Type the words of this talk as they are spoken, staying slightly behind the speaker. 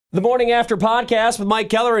The Morning After podcast with Mike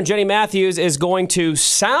Keller and Jenny Matthews is going to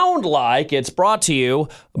sound like it's brought to you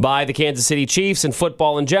by the Kansas City Chiefs and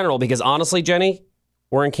football in general. Because honestly, Jenny,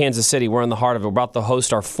 we're in Kansas City. We're in the heart of it. We're about to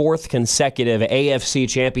host our fourth consecutive AFC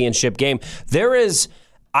championship game.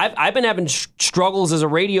 I've been having struggles as a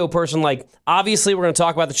radio person. Like, obviously, we're going to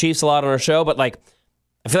talk about the Chiefs a lot on our show, but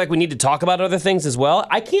I feel like we need to talk about other things as well.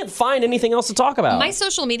 I can't find anything else to talk about. My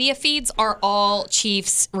social media feeds are all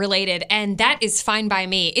Chiefs related, and that is fine by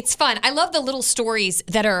me. It's fun. I love the little stories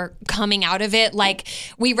that are coming out of it. Like,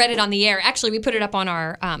 we read it on the air. Actually, we put it up on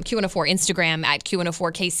our Q104 Instagram at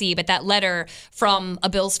Q104KC, but that letter from a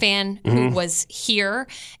Bills fan who was here,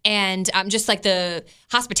 and just like the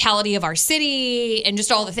hospitality of our city and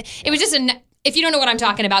just all the things. It was just if you don't know what I'm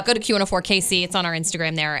talking about, go to Q104KC. It's on our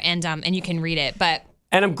Instagram there, and you can read it.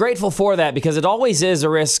 And I'm grateful for that because it always is a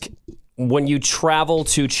risk when you travel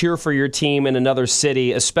to cheer for your team in another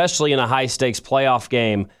city, especially in a high-stakes playoff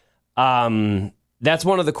game. That's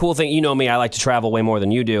one of the cool things. You know me, I like to travel way more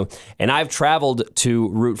than you do. And I've traveled to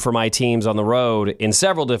root for my teams on the road in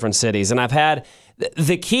several different cities. And I've had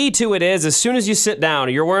the key to it is as soon as you sit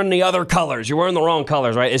down, you're wearing the other colors. You're wearing the wrong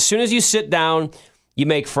colors, right? As soon as you sit down, you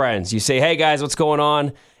make friends. You say, hey, guys, what's going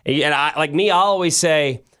on? And I'll always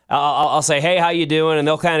say... I'll say, hey, how you doing? And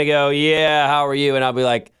they'll kind of go, yeah, how are you? And I'll be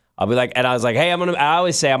like, and I was like, hey, I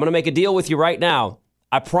always say, I'm going to make a deal with you right now.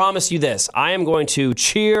 I promise you this. I am going to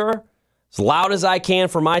cheer as loud as I can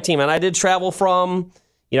for my team. And I did travel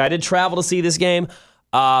to see this game.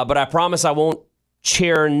 But I promise I won't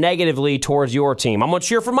cheer negatively towards your team. I'm going to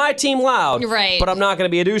cheer for my team loud. Right. But I'm not going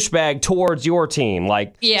to be a douchebag towards your team.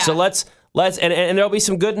 So let's and there'll be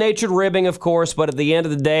some good-natured ribbing, of course, but at the end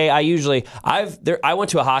of the day, I went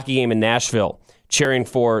to a hockey game in Nashville cheering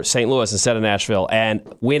for St. Louis instead of Nashville, and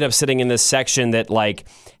we ended up sitting in this section that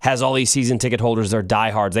has all these season ticket holders. They're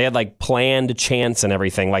diehards. They had planned chants and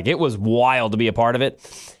everything. It was wild to be a part of it.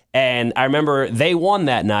 And I remember they won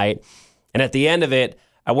that night, and at the end of it,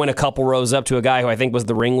 I went a couple rows up to a guy who I think was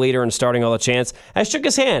the ringleader and starting all the chants. I shook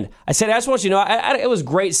his hand. I said, I just want you to know, it was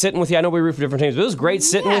great sitting with you. I know we root for different teams, but it was great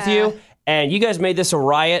sitting with you. And you guys made this a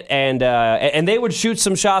riot, and they would shoot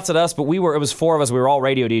some shots at us, but it was four of us. We were all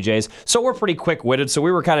radio DJs, so we're pretty quick-witted, so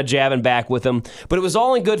we were kind of jabbing back with them. But it was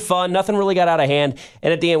all in good fun. Nothing really got out of hand.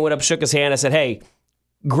 And at the end, went up, shook his hand. I said, hey,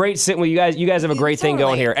 great sitting with you guys. You guys have a great thing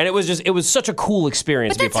going here. And it was such a cool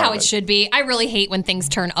experience. But that's how it should be. I really hate when things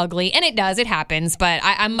turn ugly, and it does. It happens, but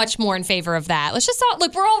I'm much more in favor of that. Let's just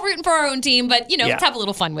look. We're all rooting for our own team, but let's have a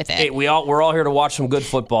little fun with it. Hey, we're all here to watch some good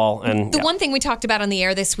football. And the one thing we talked about on the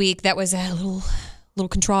air this week that was a little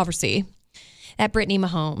controversy. That Brittany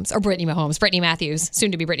Matthews,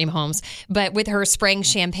 soon to be Brittany Mahomes, but with her spraying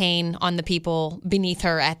champagne on the people beneath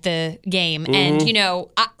her at the game. And,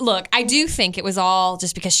 I do think it was all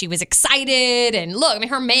just because she was excited. And look,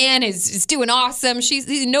 her man is doing awesome.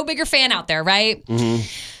 He's no bigger fan out there, right? Mm-hmm.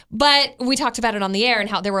 But we talked about it on the air and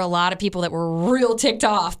how there were a lot of people that were real ticked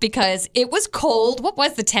off because it was cold. What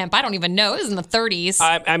was the temp? I don't even know. It was in the 30s.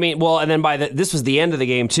 And then this was the end of the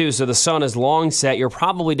game, too, so the sun is long set. You're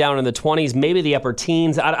probably down in the 20s, maybe the upper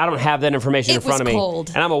teens. I don't have that information in front of me. It was cold.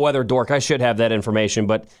 And I'm a weather dork. I should have that information,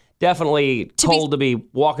 but definitely cold to be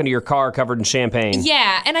walking to your car covered in champagne.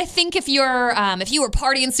 Yeah, and I think if you were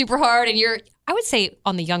partying super hard and I would say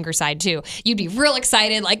on the younger side, too. You'd be real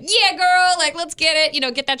excited, yeah, girl, let's get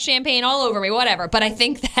it, get that champagne all over me, whatever. But I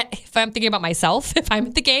think that if I'm thinking about myself, if I'm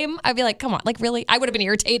at the game, I'd be like, come on, really? I would have been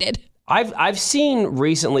irritated. I've seen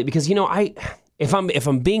recently, because, if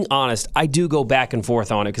I'm being honest, I do go back and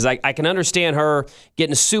forth on it, because I can understand her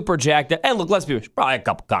getting super jacked up. And look, let's be honest, probably a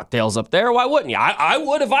couple cocktails up there. Why wouldn't you? I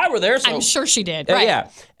would if I were there. So. I'm sure she did. Right. Yeah.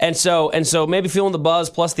 And so maybe feeling the buzz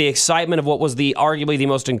plus the excitement of what was arguably the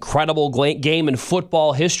most incredible game in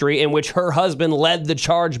football history, in which her husband led the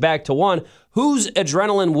charge back to one, whose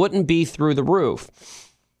adrenaline wouldn't be through the roof.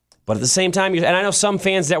 But at the same time, and I know some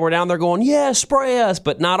fans that were down there going, yeah, spray us,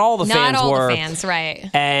 but not all the fans were. Not all the fans, right.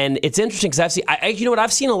 And it's interesting because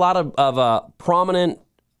I've seen a lot of prominent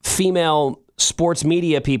female sports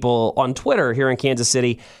media people on Twitter here in Kansas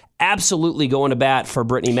City absolutely going to bat for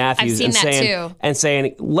Brittany Matthews. I've seen that too. And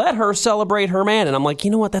saying, let her celebrate her man. And I'm like,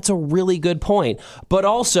 you know what? That's a really good point. But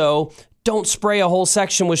also, don't spray a whole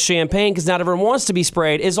section with champagne because not everyone wants to be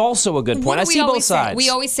sprayed is also a good point. I see both sides. We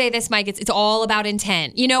always say this, Mike. It's all about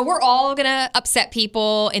intent. We're all going to upset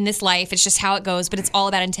people in this life. It's just how it goes, but it's all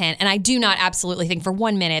about intent. And I do not absolutely think for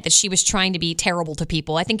 1 minute that she was trying to be terrible to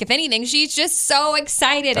people. I think if anything, she's just so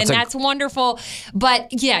excited that's wonderful. But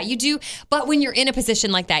yeah, you do. But when you're in a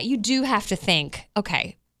position like that, you do have to think,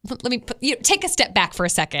 okay, let me take a step back for a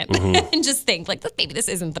second and just think like maybe this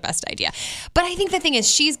isn't the best idea. But I think the thing is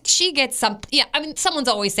she gets some. Yeah, I mean, someone's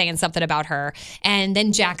always saying something about her, and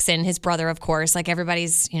then Jackson, his brother, of course, like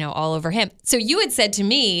everybody's all over him. So you had said to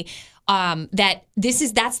me that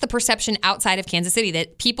that's the perception outside of Kansas City,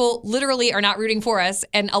 that people literally are not rooting for us,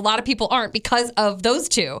 and a lot of people aren't because of those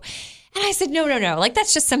two. And I said, no. Like,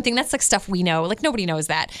 that's just something, that's like stuff we know. Like, nobody knows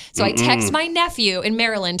that. So I text my nephew in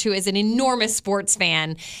Maryland, who is an enormous sports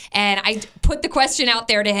fan, and I put the question out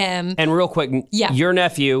there to him. And real quick, your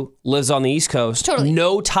nephew lives on the East Coast. Totally.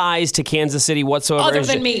 No ties to Kansas City whatsoever. Other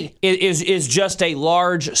than me. Is just a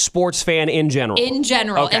large sports fan in general. In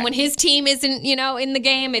general. Okay. And when his team isn't, in the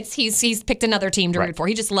game, he's picked another team to root for.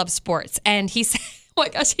 He just loves sports. And he said, oh my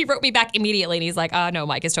gosh, he wrote me back immediately, and he's like, no,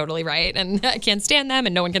 Mike is totally right, and I can't stand them,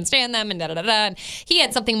 and no one can stand them, and da-da-da-da. And he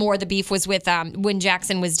had something more. The beef was with when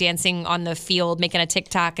Jackson was dancing on the field, making a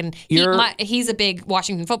TikTok, and he's a big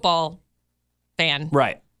Washington football fan.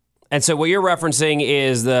 Right. And so what you're referencing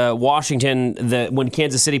is the Washington, when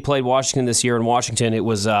Kansas City played Washington this year in Washington, it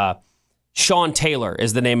was Sean Taylor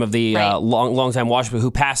is the name of the longtime Washington who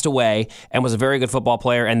passed away and was a very good football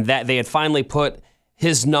player, and that they had finally put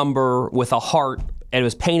his number with a heart, and it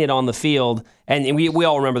was painted on the field. And we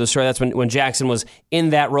all remember the story. That's when Jackson was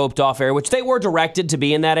in that roped-off area, which they were directed to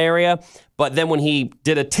be in that area. But then when he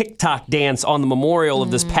did a TikTok dance on the memorial of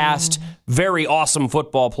this past very awesome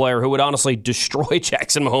football player who would honestly destroy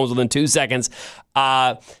Jackson Mahomes within 2 seconds.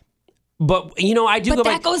 But, I do go back. But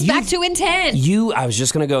that goes back to intent. I was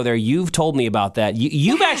just going to go there. You've told me about that.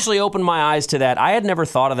 You've actually opened my eyes to that. I had never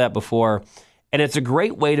thought of that before. And it's a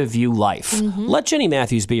great way to view life. Let Jenny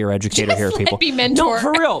Matthews be your educator here, people. Be mentor. No,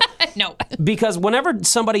 for real. No. Because whenever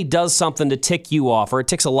somebody does something to tick you off, or it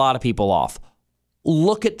ticks a lot of people off,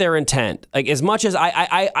 look at their intent. Like, as much as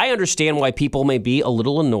I understand why people may be a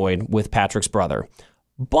little annoyed with Patrick's brother,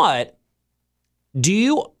 but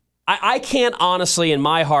I can't honestly in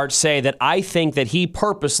my heart say that I think that he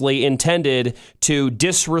purposely intended to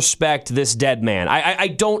disrespect this dead man. I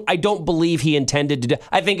don't believe he intended to.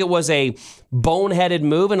 I think it was a boneheaded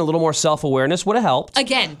move, and a little more self-awareness would have helped.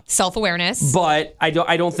 Again, self-awareness. But I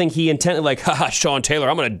don't think he intended, like, Sean Taylor,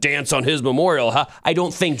 I'm going to dance on his memorial. I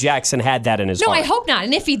don't think Jackson had that in his heart. No, I hope not.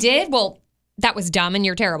 And if he did, well, that was dumb and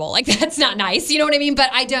you're terrible. Like, that's not nice. You know what I mean? But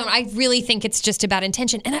I really think it's just about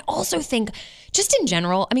intention. And I also think, just in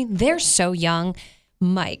general, I mean, they're so young.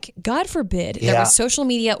 Mike, God forbid there was social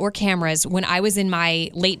media or cameras when I was in my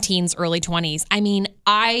late teens, early 20s. I mean,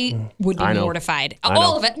 I would be mortified.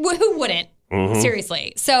 All of it. Who wouldn't?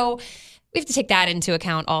 Seriously. So we have to take that into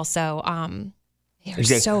account also. They're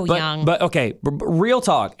so young. But okay, real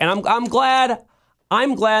talk. And I'm glad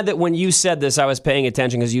that when you said this, I was paying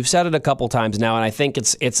attention, because you've said it a couple times now, and I think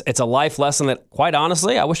it's a life lesson that, quite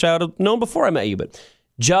honestly, I wish I would have known before I met you. But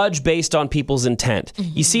judge based on people's intent.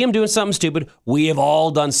 You see them doing something stupid. We have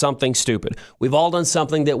all done something stupid. We've all done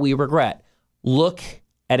something that we regret. Look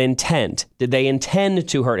at intent. Did they intend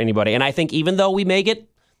to hurt anybody? And I think even though we may get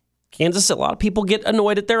Kansas, a lot of people get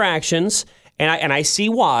annoyed at their actions, and I see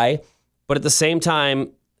why. But at the same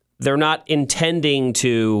time, they're not intending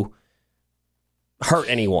to hurt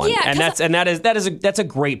anyone. Yeah, and that's a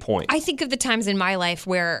great point. I think of the times in my life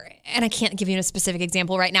where, and I can't give you a specific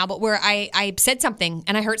example right now, but where I said something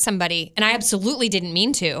and I hurt somebody and I absolutely didn't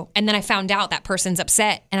mean to. And then I found out that person's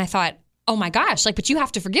upset and I thought, oh my gosh, but you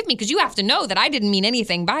have to forgive me because you have to know that I didn't mean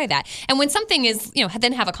anything by that. And when something is,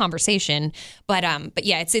 then have a conversation. But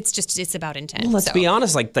yeah, it's about intent. Well, let's be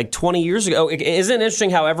honest, like 20 years ago, isn't it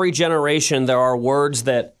interesting how every generation there are words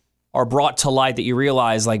that are brought to light that you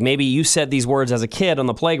realize, like, maybe you said these words as a kid on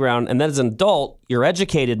the playground, and then as an adult, you're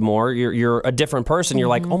educated more, you're a different person. You're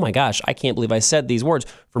like, oh my gosh, I can't believe I said these words.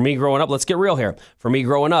 For me growing up, let's get real here. For me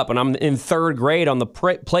growing up, and I'm in third grade on the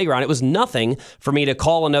playground, it was nothing for me to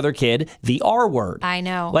call another kid the R word. I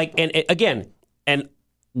know. Like, and again, and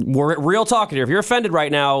we're real talking here. If you're offended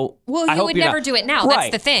right now, well, you would never do it now. Right.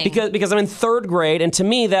 That's the thing. Because I'm in third grade, and to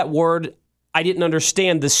me, that word, I didn't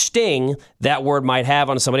understand the sting that word might have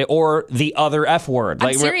on somebody, or the other F word.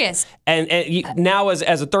 I'm serious. And now, as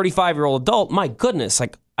a 35-year-old adult, my goodness,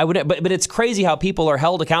 like I would. But it's crazy how people are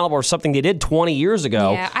held accountable for something they did 20 years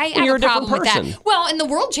ago. Yeah, I have you're a problem different person. with that. Well, and the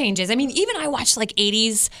world changes. I mean, even I watch like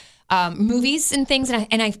 80s movies and things,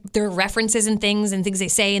 and there are references and things they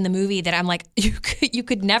say in the movie that I'm like, you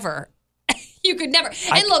could never. You could never.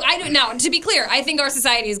 And look, now, to be clear, I think our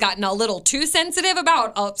society has gotten a little too sensitive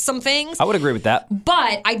about some things. I would agree with that.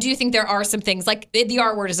 But I do think there are some things, like the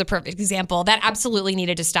R word is a perfect example, that absolutely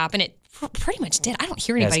needed to stop. And it pretty much did. I don't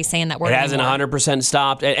hear anybody saying that word It hasn't anymore. 100%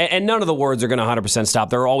 stopped. And none of the words are going to 100%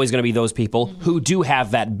 stop. There are always going to be those people who do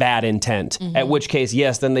have that bad intent. At which case,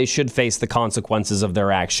 yes, then they should face the consequences of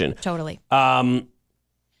their action. Totally.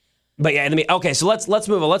 But yeah, okay, so let's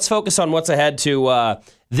move on. Let's focus on what's ahead to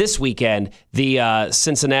this weekend. The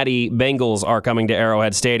Cincinnati Bengals are coming to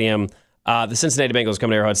Arrowhead Stadium. The Cincinnati Bengals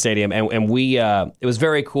come to Arrowhead Stadium, and we it was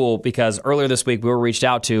very cool because earlier this week we were reached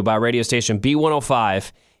out to by radio station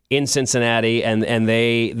B105 in Cincinnati, and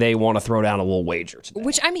they want to throw down a little wager today.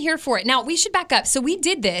 Which I'm here for it. Now, we should back up. So we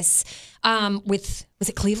did this with, was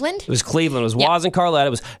it Cleveland? It was Cleveland. It was Waz and Carlette. It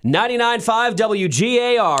was 99.5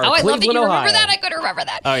 WGAR. Oh, I Cleveland, love that you Ohio. remember that. I could remember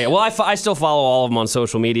that. Oh, yeah. Well, I still follow all of them on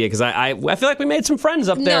social media because I feel like we made some friends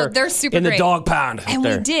up there. No, they're super in great. the dog pound. And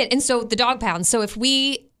we did. And so the dog pound. So if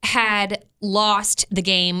we had lost the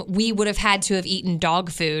game, we would have had to have eaten dog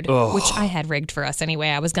food, which I had rigged for us anyway.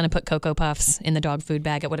 I was going to put Cocoa Puffs in the dog food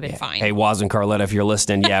bag. It would have been fine. Hey, Waz and Carlette, if you're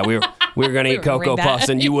listening, we were going to eat Cocoa Puffs,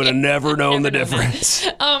 and you would have never known the difference.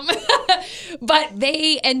 But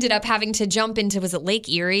they ended up having to jump into, was it Lake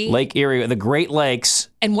Erie? Lake Erie, the Great Lakes.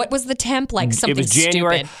 And what was the temp? Like something It was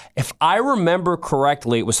January. stupid. If I remember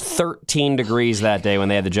correctly, it was 13 degrees that day when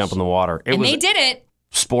they had to jump in the water. And they did it.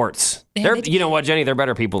 Sports. Yeah, You know what, Jenny? They're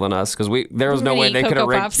better people than us because there was no way they could have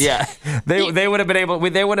rigged. Puffs. Yeah, they would have been able.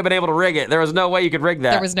 They would have been able to rig it. There was no way you could rig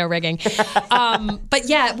that. There was no rigging. But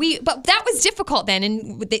yeah, but that was difficult then,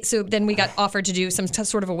 and so then we got offered to do some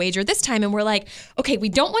sort of a wager this time, and we're like, okay, we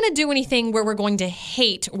don't want to do anything where we're going to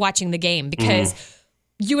hate watching the game because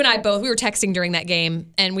you and I both we were texting during that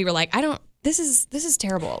game, and we were like, This is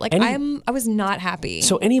terrible. Like I was not happy.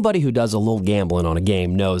 So anybody who does a little gambling on a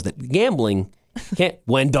game knows that gambling can,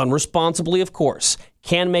 when done responsibly, of course,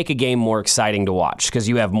 can make a game more exciting to watch because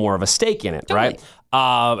you have more of a stake in it, totally. right?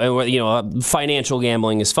 And financial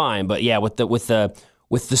gambling is fine, but yeah, with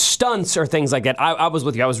the stunts or things like that, I was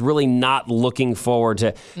with you. I was really not looking forward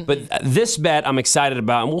to. But this bet I'm excited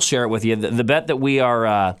about, and we'll share it with you. The bet that we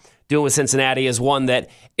are doing with Cincinnati is one that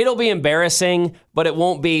it'll be embarrassing, but it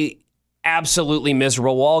won't be absolutely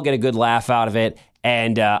miserable. We'll all get a good laugh out of it.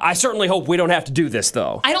 And I certainly hope we don't have to do this,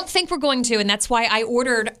 though. I don't think we're going to, and that's why I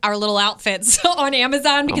ordered our little outfits on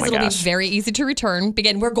Amazon because it'll be very easy to return.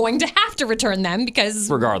 Again, we're going to have to return them because...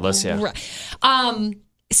 Regardless, yeah.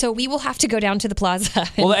 So we will have to go down to the plaza.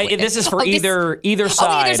 Well, this is for either side.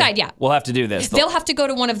 Either side, yeah. We'll have to do this. They'll have to go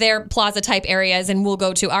to one of their plaza-type areas, and we'll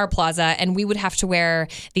go to our plaza, and we would have to wear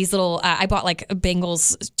these little... I bought, like,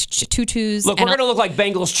 Bengals tutus. Look, we're going to look like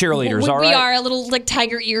Bengals cheerleaders, all right? We are, a little, like,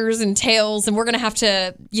 tiger ears and tails, and we're going to have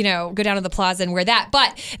to, go down to the plaza and wear that.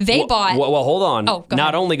 But they bought... Well, hold on. Oh, go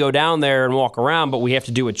Not ahead. only go down there and walk around, but we have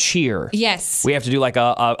to do a cheer. Yes. We have to do, like,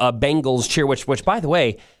 a Bengals cheer, which, by the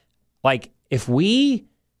way, like, if we...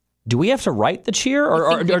 Do we have to write the cheer,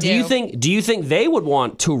 or do you think they would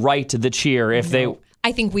want to write the cheer if they?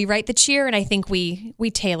 I think we write the cheer, and I think we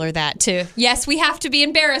tailor that to. Yes, we have to be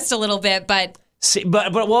embarrassed a little bit, but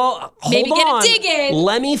well, maybe hold on. get a dig in.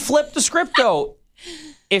 Let me flip the script though.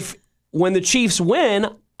 When the Chiefs win,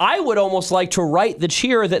 I would almost like to write the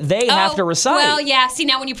cheer that they have to recite. Well, yeah. See,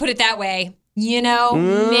 now when you put it that way.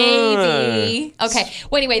 Maybe. Okay.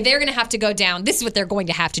 Well, anyway, they're going to have to go down. This is what they're going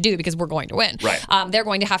to have to do because we're going to win. Right. They're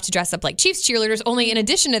going to have to dress up like Chiefs cheerleaders. Only in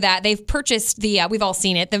addition to that, they've purchased we've all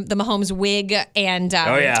seen it, the Mahomes wig and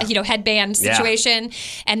headband situation,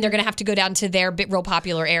 and they're going to have to go down to their real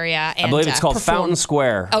popular area. And, I believe it's called perform. Fountain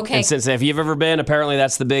Square. Okay. In Cincinnati. If you've ever been, apparently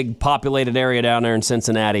that's the big populated area down there in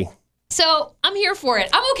Cincinnati. So I'm here for it.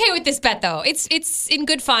 I'm okay with this bet though. It's in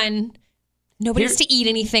good fun. Nobody has to eat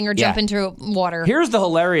anything or jump into water. Here's the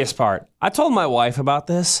hilarious part. I told my wife about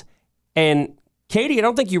this, and Katie, I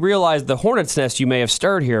don't think you realize the hornet's nest you may have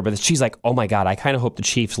stirred here, but she's like, oh my God, I kind of hope the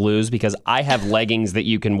Chiefs lose because I have leggings that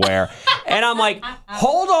you can wear. And I'm like,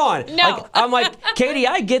 hold on. No. I'm like, Katie,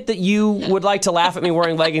 I get that you would like to laugh at me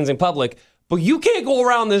wearing leggings in public, but you can't go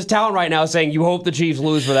around this town right now saying you hope the Chiefs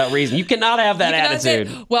lose for that reason. You cannot have that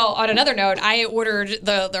attitude. Well, on another note, I ordered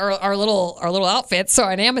our little outfits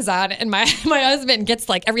on Amazon, and my husband gets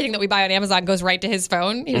like everything that we buy on Amazon goes right to his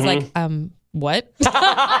phone. He was like, what?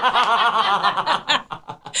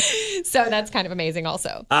 So that's kind of amazing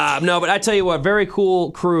also. No, but I tell you what, very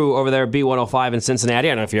cool crew over there at B105 in Cincinnati.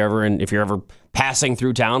 I don't know if you're ever passing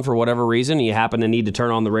through town for whatever reason, you happen to need to turn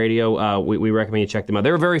on the radio, we recommend you check them out.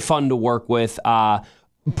 They were very fun to work with.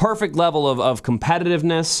 perfect level of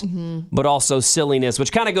competitiveness, but also silliness,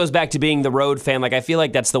 which kind of goes back to being the road fan. Like, I feel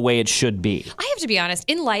like that's the way it should be. I have to be honest.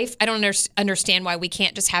 In life, I don't understand why we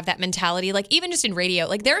can't just have that mentality. Like, even just in radio,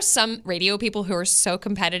 like, there are some radio people who are so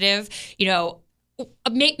competitive, you know,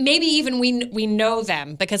 maybe even we know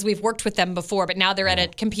them because we've worked with them before, but now they're at a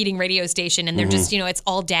competing radio station and they're just, you know, it's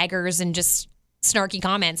all daggers and just snarky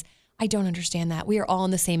comments. I don't understand that. We are all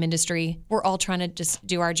in the same industry. We're all trying to just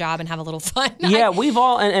do our job and have a little fun. Yeah, we've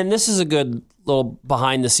all, and this is a good little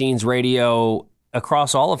behind the scenes radio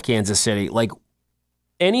across all of Kansas City. Like,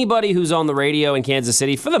 anybody who's on the radio in Kansas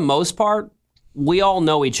City, for the most part, we all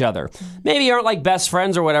know each other. Maybe aren't like best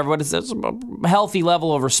friends or whatever, but it's a healthy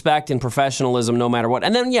level of respect and professionalism no matter what.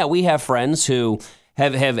 And then, yeah, we have friends who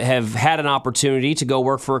have had an opportunity to go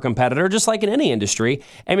work for a competitor, just like in any industry,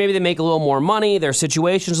 and maybe they make a little more money, their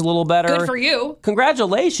situation's a little better. Good for you.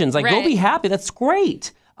 Congratulations. Like, Go be happy. That's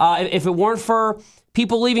great. If it weren't for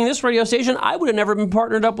people leaving this radio station, I would have never been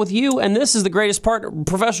partnered up with you, and this is the greatest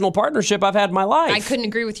professional partnership I've had in my life. I couldn't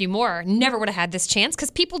agree with you more. Never would have had this chance, because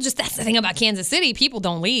people just, that's the thing about Kansas City, people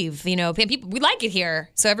don't leave. You know, people, we like it here,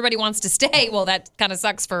 so everybody wants to stay. Well, that kind of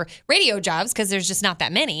sucks for radio jobs, because there's just not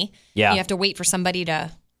that many. Yeah. You have to wait for somebody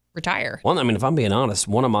to retire. Well, I mean, if I'm being honest,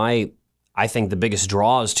 one of my, I think the biggest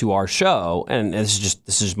draws to our show, and this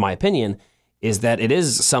is my opinion, is that it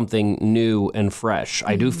is something new and fresh.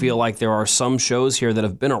 I do feel like there are some shows here that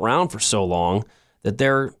have been around for so long that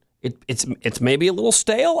it's maybe a little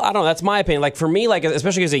stale. I don't know. That's my opinion. Like, for me, like,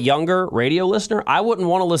 especially as a younger radio listener, I wouldn't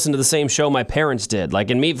want to listen to the same show my parents did. Like,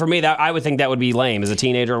 for me, that I would think that would be lame as a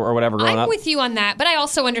teenager or whatever growing up. I'm with you on that, but I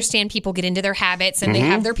also understand people get into their habits and they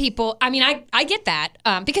have their people. I mean, I get that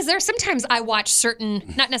because there are sometimes I watch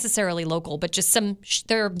certain, not necessarily local, but just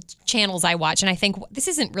there are channels I watch and I think this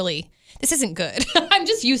isn't good. I'm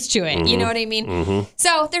just used to it. You know what I mean?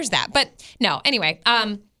 So there's that. But no, anyway.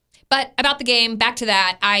 But about the game, back to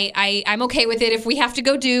that, I'm okay with it. If we have to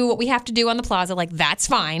go do what we have to do on the plaza, like, that's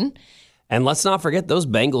fine. And let's not forget, those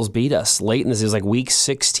Bengals beat us late in this. It was like week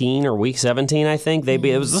 16 or week 17, I think.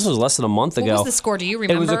 This was less than a month ago. What was the score? Do you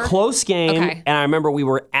remember? It was a close game, okay. And I remember we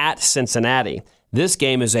were at Cincinnati. This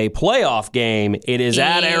game is a playoff game. It is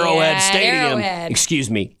at Arrowhead Stadium. Arrowhead.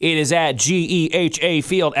 Excuse me. It is at GEHA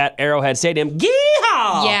Field at Arrowhead Stadium.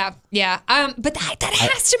 Yeehaw! Yeah. But that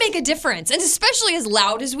has to make a difference. And especially as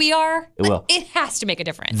loud as we are, it has to make a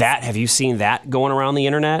difference. Have you seen that going around the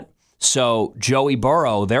internet? So Joey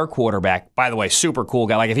Burrow, their quarterback, by the way, super cool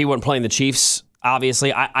guy. Like, if he wasn't playing the Chiefs,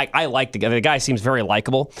 obviously, I like the guy. The guy seems very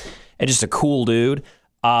likable and just a cool dude.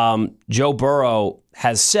 Joe Burrow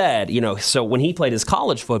has said, you know, so when he played his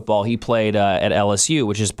college football, he played at LSU,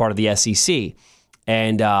 which is part of the SEC.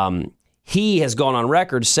 And he has gone on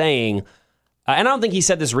record saying, and I don't think he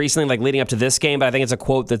said this recently, like leading up to this game, but I think it's a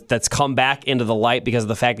quote that's come back into the light because of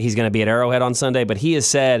the fact that he's going to be at Arrowhead on Sunday. But he has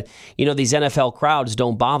said, you know, these NFL crowds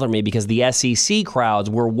don't bother me because the SEC crowds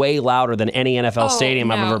were way louder than any NFL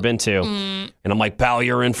stadium I've ever been to. And I'm like, pal,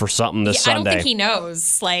 you're in for something this Sunday. I don't think he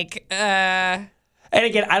knows. Like, And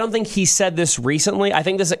again, I don't think he said this recently. I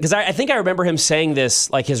think this because I think I remember him saying this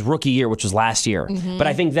like his rookie year, which was last year. But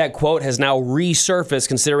I think that quote has now resurfaced,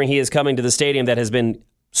 considering he is coming to the stadium that has been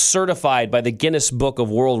certified by the Guinness Book of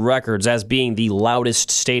World Records as being the loudest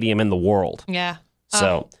stadium in the world. Yeah.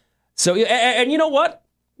 So and you know what?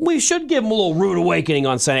 We should give him a little rude awakening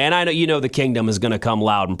on Sunday. And I know, you know, the kingdom is going to come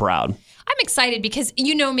loud and proud. I'm excited because,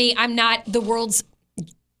 you know me, I'm not the world's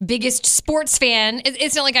biggest sports fan.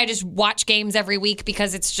 It's not like I just watch games every week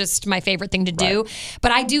because it's just my favorite thing to do. Right.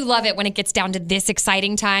 But I do love it when it gets down to this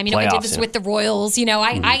exciting time. You know, I did this with the Royals. You know,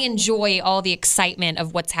 I enjoy all the excitement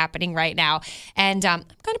of what's happening right now. And I'm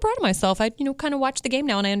kind of proud of myself. I, kind of watch the game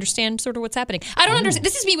now and I understand sort of what's happening. I don't understand.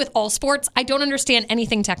 This is me with all sports. I don't understand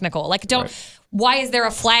anything technical. Like, why is there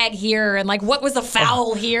a flag here? And like, what was the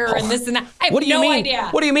foul here? And this and that. I have no idea.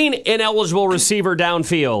 What do you mean ineligible receiver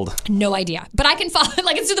downfield? No idea. But I can follow,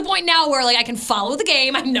 like, it's to the point now where like I can follow the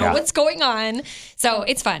game. I know what's going on. So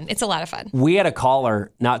it's fun. It's a lot of fun. We had a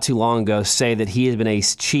caller not too long ago say that he had been a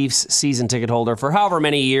Chiefs season ticket holder for however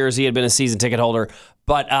many years he had been a season ticket holder.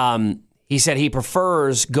 But he said he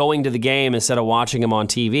prefers going to the game instead of watching them on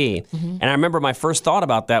TV. And I remember my first thought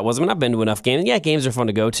about that was, I've been to enough games. Yeah, games are fun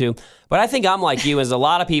to go to. But I think I'm like you, as a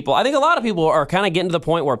lot of people. I think a lot of people are kind of getting to the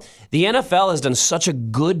point where the NFL has done such a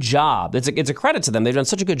good job. It's a credit to them. They've done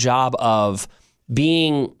such a good job of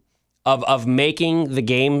being of making the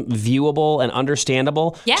game viewable and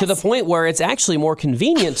understandable to the point where it's actually more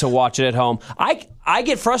convenient to watch it at home. I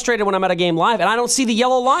get frustrated when I'm at a game live and I don't see the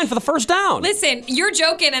yellow line for the first down. Listen, you're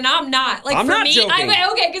joking and I'm not. Like, I'm for not me, joking.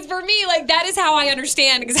 Okay, because for me, like, that is how I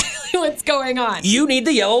understand exactly what's going on. You need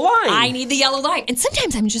the yellow line. I need the yellow line. And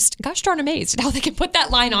sometimes I'm just, gosh darn amazed at how they can put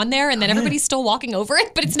that line on there and then everybody's still walking over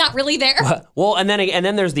it, but it's not really there. Well, and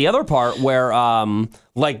then there's the other part where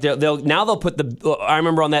like they'll put I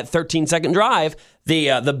remember on that 13-second drive,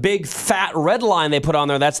 the big fat red line they put on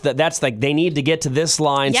there, that's like they need to get to this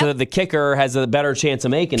line so that the kicker has a better chance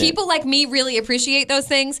of making it. People like me really appreciate those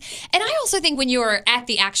things. And I also think when you're at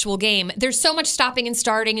the actual game, there's so much stopping and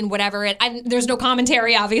starting and whatever. And there's no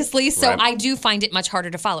commentary, obviously. So I do find it much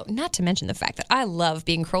harder to follow. Not to mention the fact that I love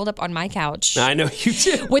being curled up on my couch. I know you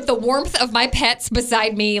do. With the warmth of my pets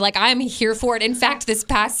beside me. Like, I'm here for it. In fact, this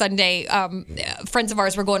past Sunday, friends of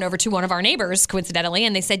ours were going over to one of our neighbors, coincidentally,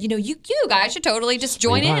 and they said, you guys should totally just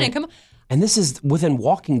join in and come. And this is within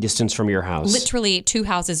walking distance from your house. Literally 2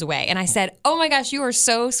 houses away. And I said, oh my gosh, you are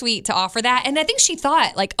so sweet to offer that. And I think she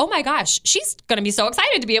thought, like, oh my gosh, she's going to be so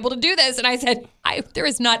excited to be able to do this. And I said, there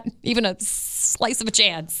is not even a slice of a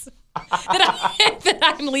chance that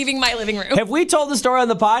I'm leaving my living room. Have we told the story on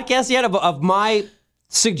the podcast yet of my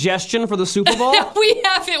suggestion for the Super Bowl? We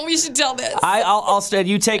haven't. We should tell this. I'll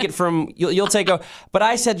you take it from, you'll take over. But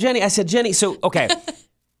I said, Jenny, so, okay.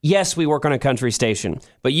 Yes, we work on a country station,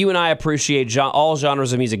 but you and I appreciate all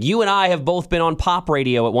genres of music. You and I have both been on pop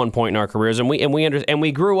radio at one point in our careers, and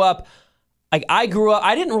we grew up. Like, I grew up,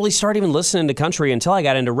 I didn't really start even listening to country until I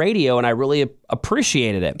got into radio, and I really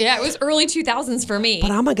appreciated it. Yeah, it was early 2000s for me. But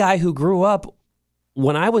I'm a guy who grew up.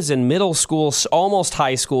 When I was in middle school, almost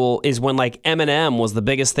high school, is when like Eminem was the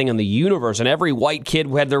biggest thing in the universe, and every white kid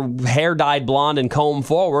had their hair dyed blonde and combed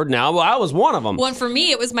forward. Now, I was one of them. Well, and for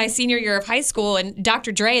me, it was my senior year of high school, and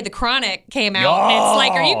Dr. Dre, The Chronic, came out. And it's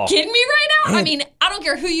like, are you kidding me right now? I mean, I don't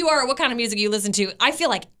care who you are or what kind of music you listen to. I feel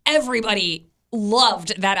like everybody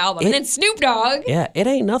loved that album. And then Snoop Dogg. Yeah, it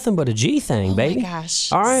ain't nothing but a G thing, baby. Oh my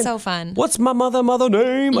gosh. All right. So fun. What's my mother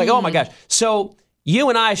name? Like, oh my gosh. So you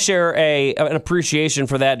and I share an appreciation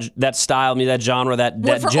for that style, that genre, that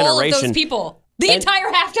for generation. All of those people. The entire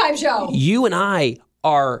halftime show. You and I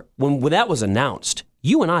are, when that was announced,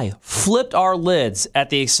 you and I flipped our lids at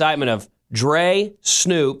the excitement of Dre,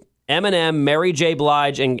 Snoop, Eminem, Mary J.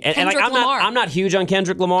 Blige, and like, I'm not huge on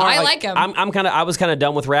Kendrick Lamar. I like him. I was kind of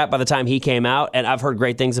done with rap by the time he came out, and I've heard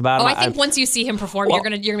great things about him. I think once you see him perform, you're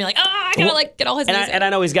gonna be like, I gotta get all his music. And I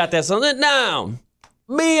know he's got that song. Now,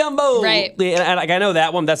 me and Bo. Right. And I know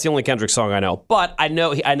that one. That's the only Kendrick song I know. But I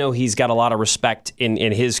know he's got a lot of respect in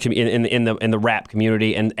the rap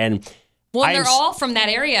community and. Well, they're all from that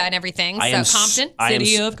area and everything. Compton,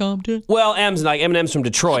 city of Compton. Well, Eminem's from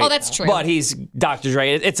Detroit. Oh, that's true. But he's Dr.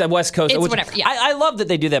 Dre. It's a West Coast. It's whatever. Yeah. I love that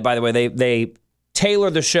they do that. By the way, they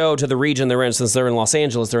tailor the show to the region they're in. Since they're in Los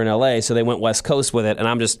Angeles, they're in LA, so they went West Coast with it. And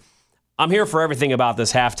I'm here for everything about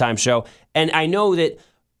this halftime show. And I know that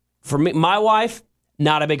for me, my wife,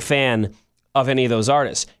 not a big fan of any of those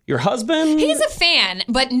artists. Your husband? He's a fan,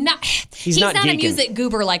 but he's not a music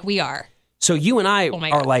goober like we are. So you and I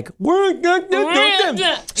are like,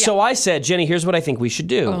 So I said, Jenny, here's what I think we should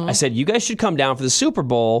do. I said, you guys should come down for the Super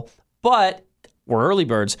Bowl, but we're early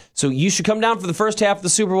birds. So you should come down for the first half of the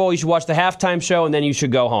Super Bowl. You should watch the halftime show, and then you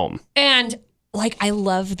should go home. And I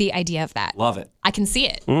love the idea of that. Love it. I can see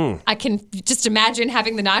it. I can just imagine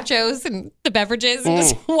having the nachos and the beverages and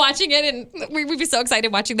just watching it, and we'd be so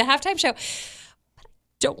excited watching the halftime show. But I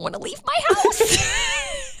don't want to leave my house.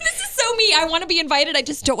 This is so me. I want to be invited. I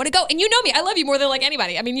just don't want to go. And you know me. I love you more than like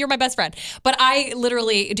anybody. I mean, you're my best friend. But I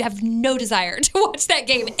literally have no desire to watch that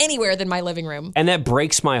game anywhere than my living room. And that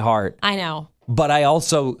breaks my heart. I know. But I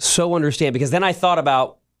also so understand, because then I thought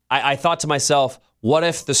about, I thought to myself, what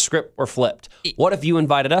if the script were flipped? What if you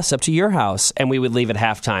invited us up to your house and we would leave at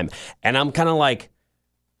halftime? And I'm kind of like,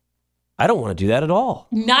 I don't want to do that at all.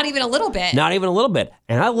 Not even a little bit. Not even a little bit.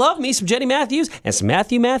 And I love me some Jenny Matthews and some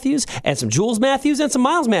Matthew Matthews and some Jules Matthews and some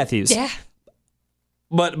Miles Matthews. Yeah.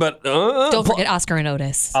 But don't forget Oscar and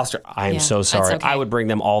Otis. I am so sorry. Okay. I would bring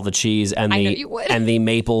them all the cheese and the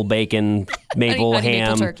maple bacon, maple honey ham,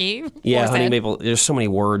 maple turkey. Yeah, honey maple. There's so many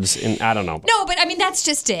words, and I don't know. No, but I mean that's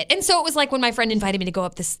just it. And so it was like when my friend invited me to go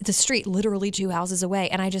up the street, literally 2 houses away,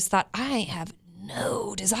 and I just thought I have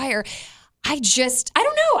no desire. I don't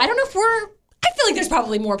know. I don't know if I feel like there's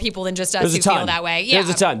probably more people than just us who feel that way. Yeah.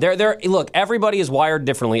 There's a ton. Look, everybody is wired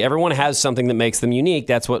differently. Everyone has something that makes them unique.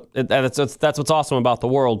 That's what's awesome about the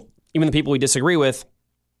world. Even the people we disagree with,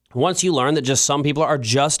 once you learn that just some people are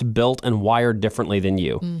just built and wired differently than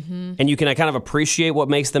you, and you can kind of appreciate what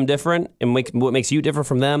makes them different and what makes you different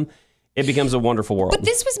from them, it becomes a wonderful world. But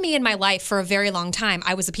this was me in my life for a very long time.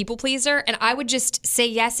 I was a people pleaser, and I would just say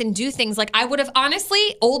yes and do things. Like, I would have,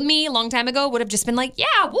 honestly, old me a long time ago would have just been like,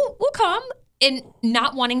 yeah, we'll come. And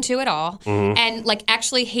not wanting to at all. Mm-hmm. And like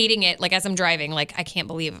actually hating it, like as I'm driving, like I can't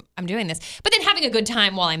believe I'm doing this. But then having a good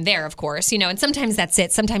time while I'm there, of course, and sometimes that's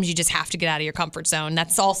it. Sometimes you just have to get out of your comfort zone.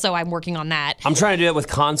 That's also, I'm working on that. I'm trying to do it with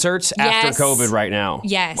concerts after COVID right now.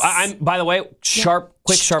 Yes. I'm, by the way,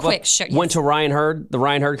 went to the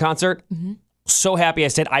Ryan Hurd concert. Mm-hmm. So happy I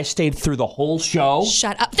stayed. I stayed through the whole show.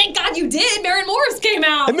 Shut up. Thank God you did. Maren Morris came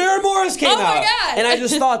out. And Maren Morris came out. Oh my God. And I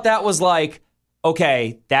just thought that was like,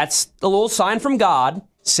 okay, that's a little sign from God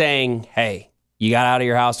saying, hey, you got out of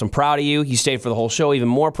your house. I'm proud of you. You stayed for the whole show. Even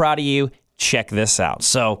more proud of you. Check this out.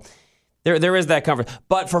 So there is that comfort.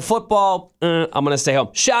 But for football, I'm going to stay home.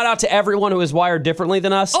 Shout out to everyone who is wired differently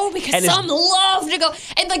than us. Oh, because some love to go.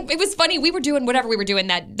 And like, it was funny. We were doing whatever we were doing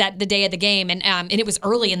that the day of the game. And it was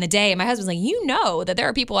early in the day. And my husband was like, that there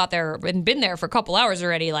are people out there and been there for a couple hours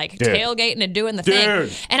already, like tailgating and doing the thing.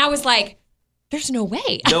 And I was like, there's no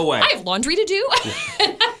way. No way. I have laundry to do.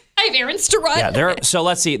 I have errands to run. Yeah, so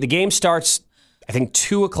let's see. The game starts, I think,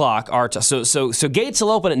 2 o'clock. So gates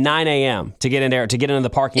will open at 9 a.m. to get in there, to get into the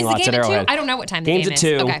parking lots at Arrowhead. 2? I don't know what time the game is. Game's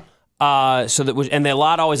at 2. Okay. And the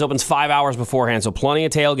lot always opens 5 hours beforehand, so plenty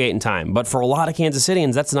of tailgating time. But for a lot of Kansas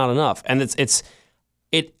Cityans, that's not enough. And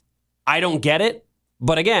I don't get it.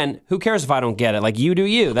 But again, who cares if I don't get it? Like, you do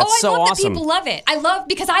you. That's so awesome. I love that people love it.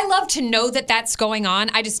 Because I love to know that that's going on.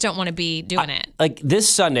 I just don't want to be doing it. Like this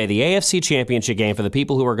Sunday, the AFC Championship game, for the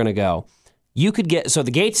people who are going to go, you could get, so the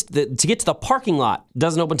gates, to get to the parking lot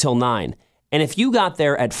doesn't open until 9. And if you got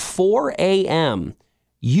there at 4 a.m.,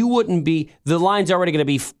 you wouldn't be, the line's already going to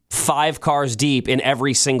be 5 cars deep in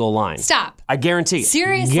every single line. Stop. I guarantee you.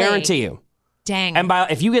 Seriously? Guarantee you. Dang. And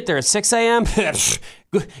if you get there at 6 a.m.,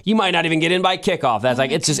 you might not even get in by kickoff. That's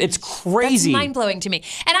it's crazy. That's mind-blowing to me.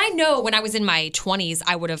 And I know when I was in my 20s,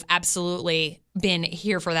 I would have absolutely been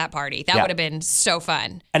here for that party. That would have been so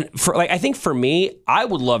fun. And I think for me, I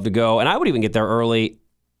would love to go, and I would even get there early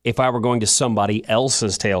if I were going to somebody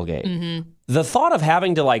else's tailgate. Mm-hmm. The thought of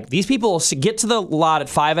having to, these people get to the lot at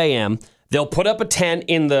 5 a.m., they'll put up a tent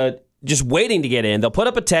just waiting to get in. They'll put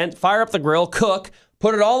up a tent, fire up the grill, cook,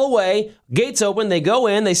 put it all away, gates open, they go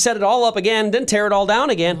in, they set it all up again, then tear it all down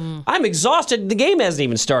again. Mm. I'm exhausted. The game hasn't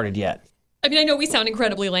even started yet. I mean, I know we sound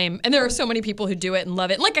incredibly lame, and there are so many people who do it and love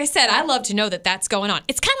it. Like I said, I love to know that that's going on.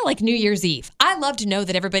 It's kind of like New Year's Eve. I love to know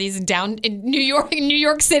that everybody's down in New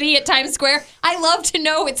York City at Times Square. I love to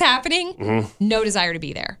know it's happening. Mm-hmm. No desire to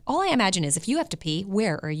be there. All I imagine is if you have to pee,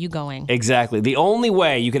 where are you going? Exactly. The only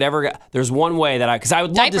way you could ever, there's one way because I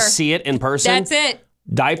would love to see it in person. That's it.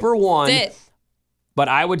 Diaper one. That's it. But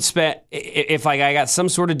I would spend, if I got some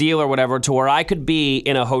sort of deal or whatever, to where I could be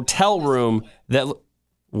in a hotel room that,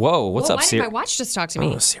 whoa, what's up, Siri? Why did my watch just talk to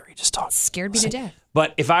me? Oh, Siri just talked. Scared me to death.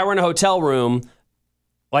 But if I were in a hotel room,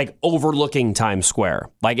 overlooking Times Square,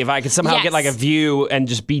 if I could somehow get a view and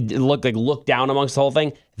just look down amongst the whole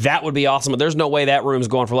thing, that would be awesome. But there's no way that room's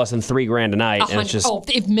going for less than $3,000 a night. And it's just,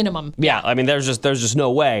 if minimum. Yeah, I mean, there's just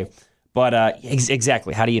no way. But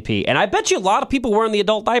exactly, how do you pee? And I bet you a lot of people wearing the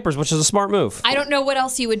adult diapers, which is a smart move. I don't know what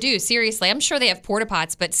else you would do. Seriously, I'm sure they have porta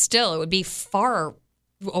pots, but still, it would be far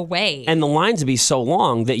away. And the lines would be so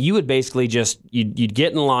long that you would basically you'd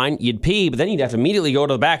get in line, you'd pee, but then you'd have to immediately go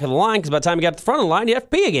to the back of the line because by the time you got to the front of the line, you have to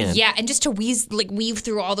pee again. Yeah, and just to weave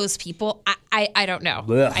through all those people, I don't know.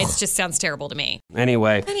 It just sounds terrible to me.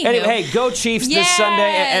 Anyway, hey, go Chiefs this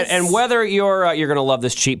Sunday. And whether you're going to love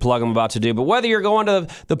this cheap plug I'm about to do, but whether you're going to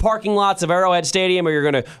the parking lots of Arrowhead Stadium or you're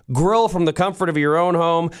going to grill from the comfort of your own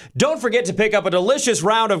home, don't forget to pick up a delicious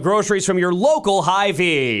round of groceries from your local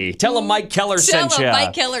Hy-Vee. Tell them Mike Keller sent you.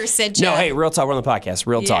 Mike Keller said you. No, hey, real talk. We're on the podcast.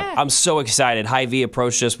 Real talk. I'm so excited. Hy-Vee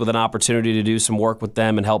approached us with an opportunity to do some work with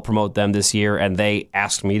them and help promote them this year, and they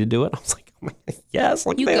asked me to do it. I was like, oh my, yes.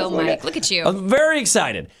 You go, Mike. Look at you. I'm very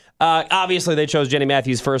excited. Obviously, they chose Jenny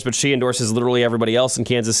Matthews first, but she endorses literally everybody else in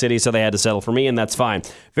Kansas City, so they had to settle for me, and that's fine.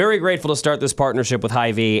 Very grateful to start this partnership with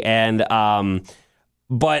Hy-Vee, and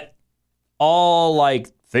but all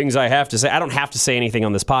things I have to say. I don't have to say anything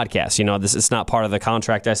on this podcast. It's not part of the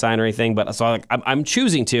contract I signed or anything, but so I'm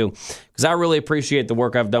choosing to because I really appreciate the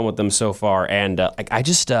work I've done with them so far. And I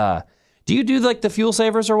just, do you do the fuel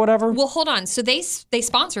savers or whatever? Well, hold on. So they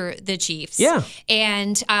sponsor the Chiefs. Yeah.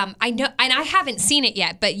 And I know, and I haven't seen it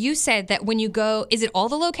yet, but you said that when you go, is it all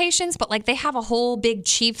the locations? But they have a whole big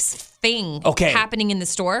Chiefs thing happening in the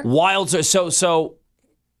store. Wild. So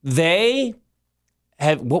they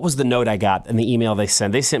what was the note I got in the email they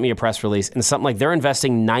sent? They sent me a press release and something they're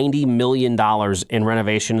investing $90 million in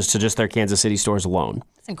renovations to just their Kansas City stores alone.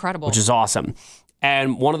 That's incredible. Which is awesome.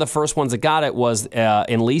 And one of the first ones that got it was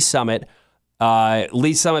in Lee Summit.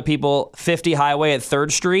 Lee Summit people, 50 Highway at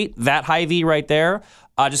 3rd Street. That Hy-Vee right there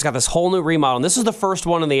just got this whole new remodel. And this is the first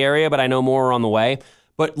one in the area, but I know more are on the way.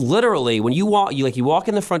 But literally, when you walk, you walk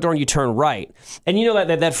in the front door and you turn right. And you know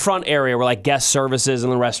that front area where like guest services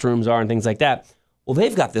and the restrooms are and things like that. Well,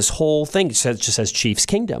 they've got this whole thing that just says Chiefs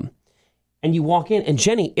Kingdom. And you walk in, and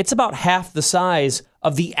Jenny, it's about half the size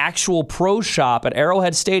of the actual pro shop at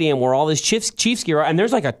Arrowhead Stadium where all this Chiefs gear are. And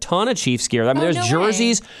there's like a ton of Chiefs gear. I mean, there's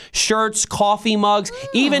jerseys, shirts, coffee mugs,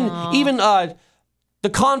 even the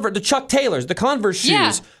Chuck Taylors, the Converse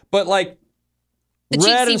shoes, but like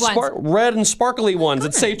red and sparkly ones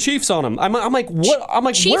that say Chiefs on them. I'm like, what? I'm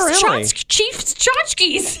like, where am I? Chiefs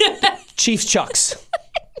tchotchkes. Chiefs Chucks.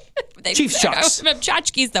 Chiefs Chucks.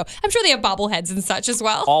 Tchotchkes, though. I'm sure they have bobbleheads and such as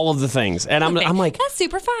well. All of the things. And I'm like... That's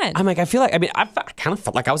super fun. I'm like, I kind of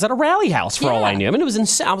felt like I was at a rally house for all I knew. I mean, it was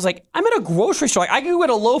insane. I was like, I'm at a grocery store. Like, I could get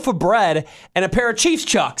a loaf of bread and a pair of Chiefs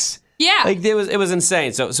Chucks. Yeah. Like, it was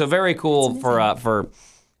insane. So very cool for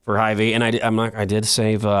Hy-Vee. And I did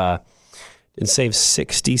save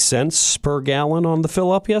 60 cents per gallon on the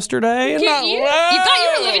fill up yesterday. You thought you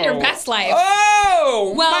were living your best life.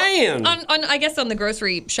 Oh, man. I guess on the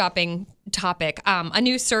grocery shopping topic, a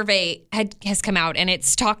new survey has come out, and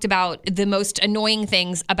it's talked about the most annoying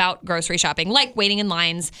things about grocery shopping, like waiting in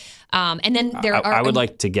lines. And then I would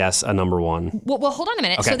like to guess a number one. Well, hold on a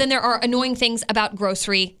minute. Okay. So then there are annoying things about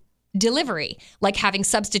grocery delivery, like having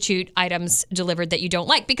substitute items delivered that you don't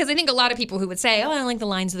like. Because I think a lot of people who would say, I don't like the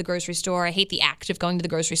lines of the grocery store. I hate the act of going to the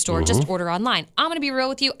grocery store. Just order online. I'm going to be real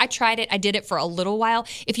with you. I tried it. I did it for a little while.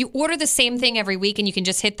 If you order the same thing every week and you can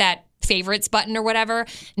just hit that favorites button or whatever,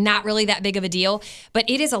 not really that big of a deal. But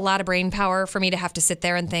it is a lot of brain power for me to have to sit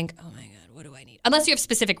there and think, oh my God, what do I need? Unless you have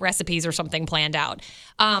specific recipes or something planned out.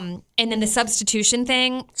 And then the substitution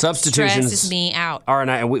thing stresses me out. All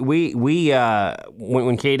right, we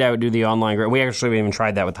when Kate and I would do the online, we actually haven't even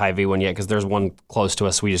tried that with Hy-Vee one yet because there's one close to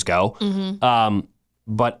us. We just go.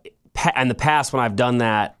 But in the past when I've done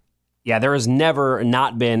that, there has never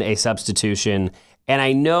not been a substitution. And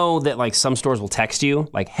I know that like some stores will text you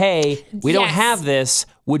like, hey, we don't have this.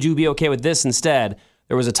 Would you be okay with this instead?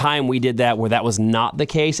 There was a time we did that where that was not the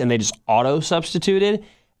case and they just auto substituted.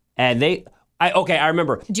 And I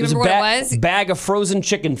remember. Do you remember what it was? Bag of frozen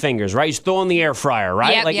chicken fingers, right? You just throw in the air fryer,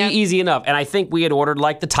 right? Yep. Easy enough. And I think we had ordered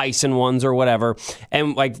like the Tyson ones or whatever.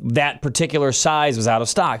 And like that particular size was out of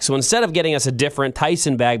stock. So instead of getting us a different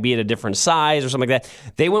Tyson bag, be it a different size or something like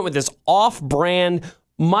that, they went with this off-brand,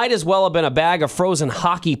 might as well have been a bag of frozen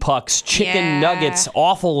hockey pucks, chicken nuggets,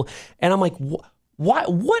 awful. And I'm like,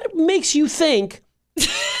 what makes you think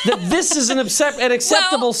that this is an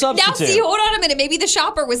acceptable substitute? Now, see, hold on a minute. Maybe the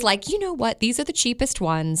shopper was like, you know what? These are the cheapest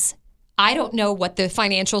ones. I don't know what the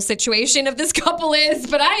financial situation of this couple is,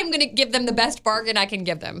 but I am going to give them the best bargain I can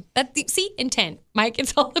give them. See, intent. Mike,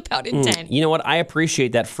 it's all about intent. You know what? I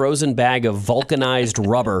appreciate that frozen bag of vulcanized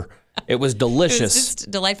rubber. It was delicious. It was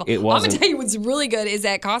just delightful. It wasn't. I'm going to tell you what's really good is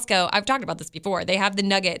at Costco. I've talked about this before. They have the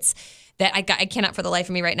nuggets that I cannot for the life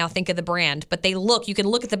of me right now think of the brand, but you can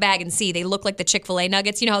look at the bag and see they look like the Chick-fil-A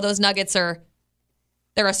nuggets. You know how those nuggets they're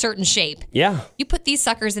a certain shape. Yeah. You put these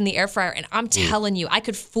suckers in the air fryer and I'm telling you, I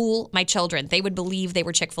could fool my children. They would believe they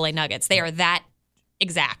were Chick-fil-A nuggets. They are that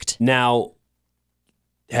exact. Now,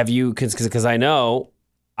 have you, because I know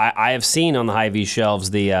I have seen on the Hy-Vee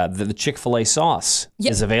shelves the Chick-fil-A sauce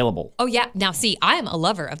is available. Oh, yeah. Now, see, I am a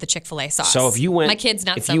lover of the Chick-fil-A sauce. So if you went... My kids,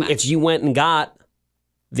 not so much. If you went and got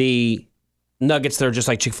the nuggets that are just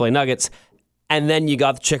like Chick-fil-A nuggets, and then you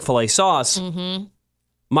got the Chick-fil-A sauce,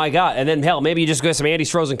 my God. And then, hell, maybe you just get some Andy's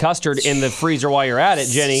frozen custard in the freezer while you're at it,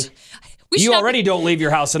 Jenny. You already don't leave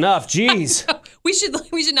your house enough. Jeez. We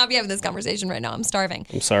should not be having this conversation right now. I'm starving.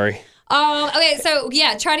 I'm sorry. Okay, so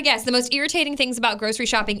try to guess the most irritating things about grocery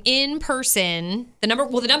shopping in person. The number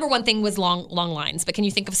one thing was long lines, but can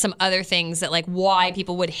you think of some other things that like why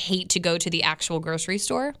people would hate to go to the actual grocery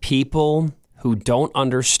store? People who don't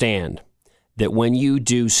understand that when you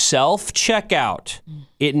do self-checkout,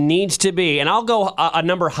 it needs to be, and I'll go a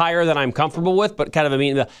number higher than I'm comfortable with, but kind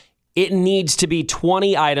of it needs to be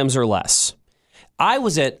 20 items or less. I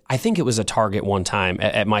think it was a Target one time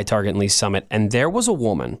at my Target in Lee Summit, and there was a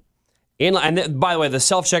woman. And by the way, the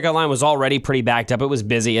self-checkout line was already pretty backed up. It was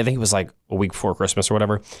busy. I think it was like a week before Christmas or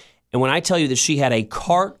whatever. And when I tell you that she had a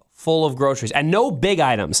cart full of groceries, and no big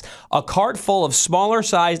items, a cart full of smaller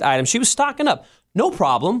sized items, she was stocking up. No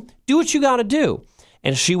problem. Do what you got to do.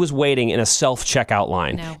 And she was waiting in a self-checkout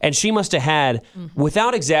line. No. And she must have had,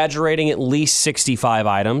 without exaggerating, at least 65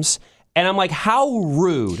 items. And I'm like, how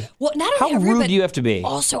rude? Well, not how only rude do you have to be?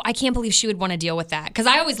 Also, I can't believe she would want to deal with that. Because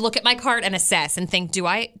I always look at my cart and assess and think, do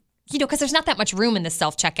I, because there's not that much room in the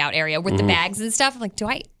self-checkout area with the bags and stuff. I'm like, do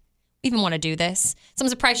I even want to do this? So I'm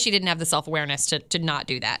surprised she didn't have the self-awareness to not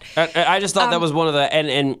do that. I just thought that was one of the,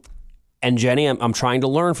 and Jenny, I'm trying to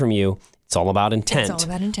learn from you. It's all about intent. It's all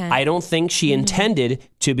about intent. I don't think she intended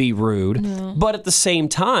to be rude, but at the same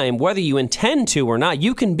time, whether you intend to or not,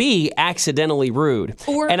 you can be accidentally rude.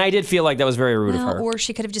 And I did feel like that was very rude of her. Or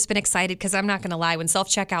she could have just been excited, because I'm not going to lie. When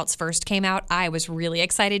self-checkouts first came out, I was really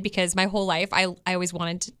excited because my whole life, I always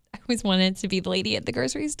wanted to be the lady at the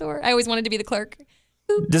grocery store. I always wanted to be the clerk.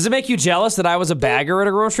 Does it make you jealous that I was a bagger at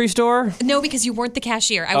a grocery store? No, because you weren't the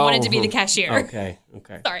cashier. I wanted to be the cashier. Okay.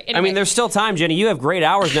 Sorry. Anyway. I mean, there's still time, Jenny. You have great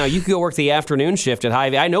hours now. You could go work the afternoon shift at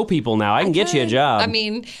Hy-Vee. I know people now. I can get you a job. I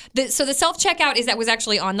mean, so the self-checkout was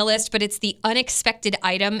actually on the list, but it's the unexpected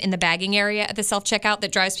item in the bagging area at the self-checkout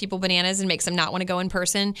that drives people bananas and makes them not want to go in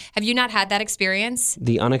person. Have you not had that experience?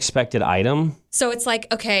 The unexpected item? So it's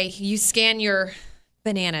like, okay, you scan your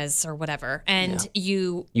bananas or whatever, and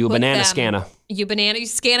you a banana scanner. You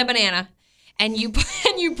scan a banana, and you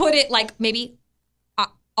put it like maybe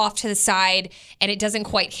off to the side, and it doesn't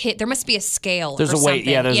quite hit. There must be a scale. There's or a weight.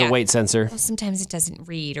 something. Yeah, there's a weight sensor. Well, sometimes it doesn't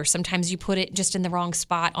read, or sometimes you put it just in the wrong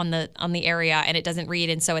spot on the area, and it doesn't read,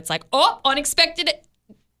 and so it's like, unexpected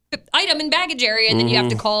item in baggage area, and then you have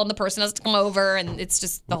to call, and the person has to come over, and it's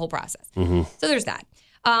just the whole process. So there's that.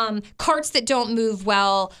 Carts that don't move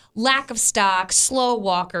well, lack of stock, slow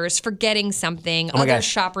walkers, forgetting something, other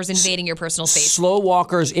shoppers invading your personal space. Slow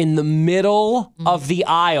walkers in the middle of the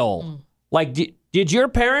aisle. Like, did your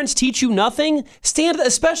parents teach you nothing?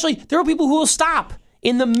 Especially, there are people who will stop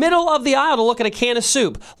in the middle of the aisle to look at a can of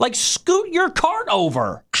soup. Like, scoot your cart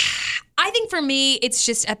over. I think for me, it's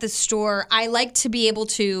just at the store, I like to be able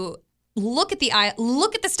to look at the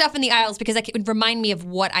stuff in the aisles, because it would remind me of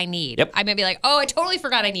what I need. Yep. I may be like, I totally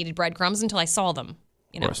forgot I needed breadcrumbs until I saw them.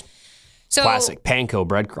 Of course. So, classic panko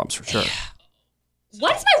breadcrumbs for sure.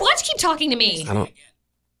 Why does my watch keep talking to me?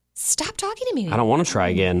 Stop talking to me. I don't want to try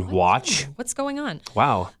again. Watch. What's going on?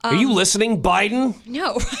 Wow. Are you listening, Biden?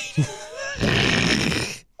 No.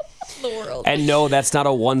 The world. And no, that's not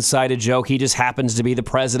a one-sided joke. He just happens to be the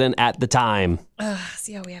president at the time.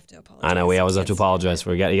 See how we have to apologize. I know, we always have to apologize.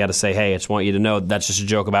 You got to say, hey, I just want you to know that's just a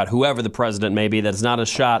joke about whoever the president may be. That's not a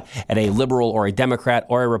shot at a liberal or a Democrat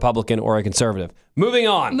or a Republican or a conservative. Moving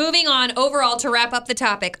on. Overall, to wrap up the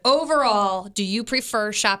topic, do you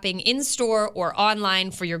prefer shopping in-store or online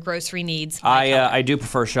for your grocery needs? I do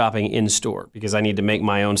prefer shopping in-store, because I need to make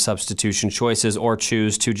my own substitution choices or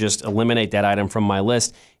choose to just eliminate that item from my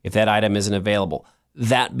list if that item isn't available.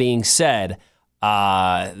 That being said,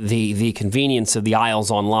 the convenience of the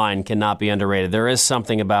aisles online cannot be underrated. There is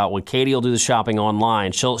something about when Katie will do the shopping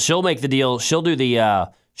online. She'll make the deal.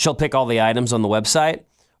 She'll pick all the items on the website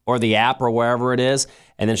or the app or wherever it is,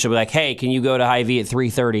 and then she'll be like, hey, can you go to Hy-Vee at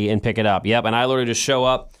 3:30 and pick it up? Yep, and I literally just show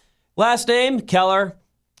up. Last name, Keller.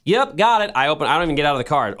 Yep, got it. I don't even get out of the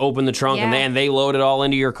car. Open the trunk, and they load it all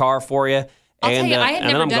into your car for you. I'll tell you, I had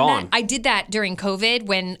never done that. I did that during COVID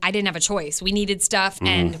when I didn't have a choice. We needed stuff,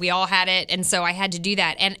 and we all had it, and so I had to do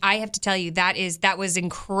that. And I have to tell you, that was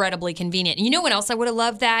incredibly convenient. And you know what else I would have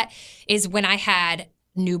loved that is when I had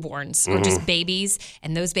newborns or just babies,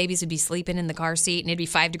 and those babies would be sleeping in the car seat, and it'd be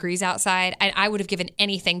 5 degrees outside. And I would have given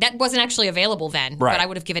anything. That wasn't actually available then, but I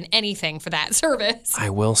would have given anything for that service. I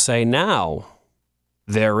will say now,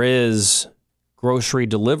 there is grocery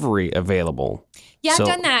delivery available. Yeah, I've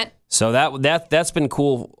done that. So that's been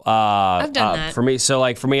cool. I've done that for me. So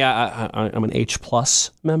like for me, I'm an H+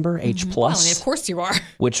 member. H+. Well, I mean, of course you are.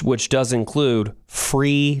 Which does include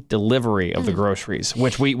free delivery of the groceries,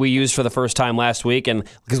 which we used for the first time last week, and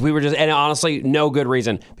because we were and honestly, no good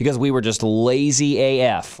reason, because we were just lazy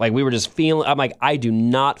AF. Like we were just feeling. I'm like, I do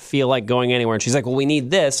not feel like going anywhere, and she's like, well, we need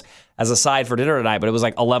this as a side for dinner tonight, but it was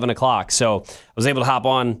like 11 o'clock, so I was able to hop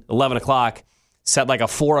on 11 o'clock, set like a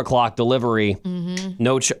 4 o'clock delivery.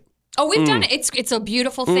 Oh, we've done it. It's a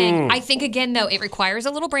beautiful thing. I think, again, though, it requires a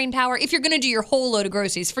little brain power. If you're going to do your whole load of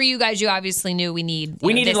groceries, for you guys, you obviously knew we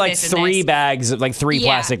needed like three bags, like three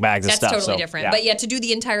plastic bags of stuff. That's totally different. Yeah. But yeah, to do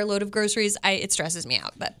the entire load of groceries, it stresses me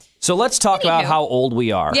out. But so let's talk about how old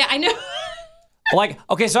we are. Yeah, I know.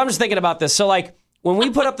 Okay, so I'm just thinking about this. So like, when we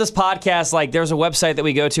put up this podcast, like there's a website that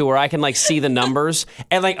we go to where I can like see the numbers.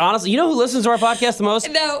 And like, honestly, you know who listens to our podcast the most?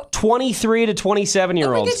 No. 23 to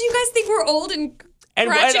 27-year-olds. Because you guys think we're old and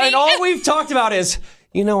And all we've talked about is,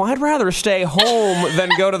 I'd rather stay home than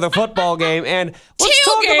go to the football game. And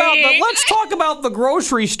let's talk about the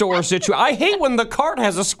grocery store situation. I hate when the cart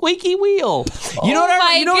has a squeaky wheel. You know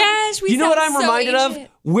what I'm reminded of?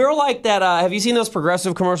 We're like that. Have you seen those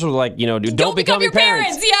Progressive commercials? Like, don't become your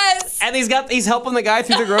parents. Yes. And he's helping the guy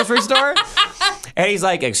through the grocery store. And he's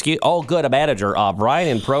like, good, a manager of Ryan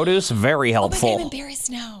and Produce, very helpful. I'm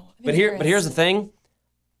embarrassed now. But here's the thing.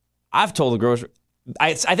 I've told the grocery.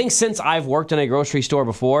 I think since I've worked in a grocery store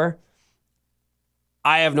before,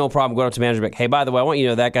 I have no problem going up to manager and be like, hey, by the way, I want you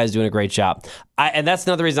to know that guy's doing a great job. And that's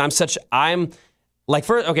another reason you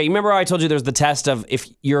remember how I told you there's the test of if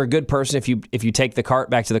you're a good person, if you take the cart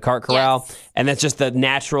back to the cart corral, yes. And that's just the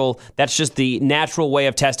natural way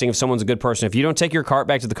of testing if someone's a good person. If you don't take your cart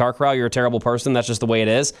back to the cart corral, you're a terrible person. That's just the way it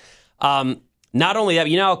is. Not only that,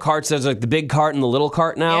 but you know how carts, there's like the big cart and the little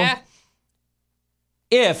cart now? Yeah.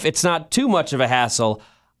 If it's not too much of a hassle,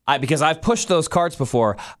 because I've pushed those carts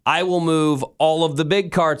before, I will move all of the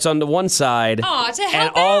big carts onto one side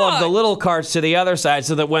and all of the little carts to the other side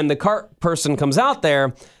so that when the cart person comes out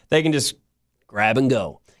there, they can just grab and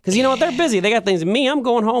go. Because you know what? They're busy. They got things. Me, I'm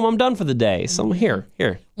going home. I'm done for the day. So I'm here.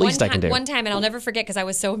 Least I can do. One time, and I'll never forget because I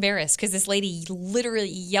was so embarrassed because this lady literally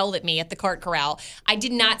yelled at me at the cart corral. I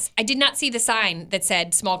did not see the sign that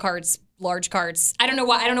said small carts, large carts. I don't know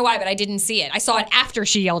why, but I didn't see it. I saw it after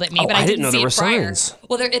she yelled at me, but I didn't know see it prior. Signs.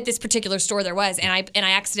 Well, at this particular store there was, and I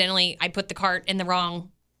accidentally put the cart in the wrong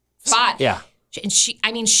spot. Yeah. And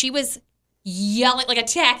she was yelling, like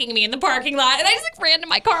attacking me in the parking lot, and I just ran to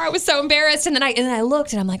my car. I was so embarrassed, and then I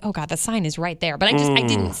looked, and I'm like, oh god, the sign is right there, but I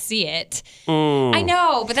didn't see it. I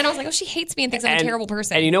know, but then I was like, oh, she hates me and thinks I'm a terrible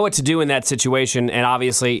person. And you know what to do in that situation, and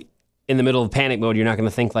obviously in the middle of panic mode, you're not going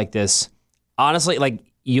to think like this. Honestly, like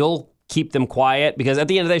you'll keep them quiet because at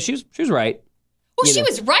the end of the day, she was right. Well, she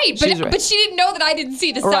was right, but she didn't know that I didn't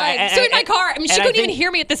see the sign. Right. So in my car, she couldn't even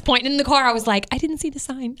hear me at this point. And in the car, I was like, I didn't see the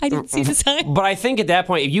sign. I didn't see the sign. But I think at that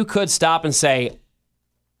point, if you could stop and say,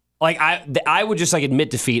 like, I would just like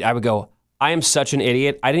admit defeat. I would go, I am such an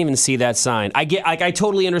idiot. I didn't even see that sign. I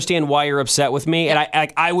totally understand why you're upset with me,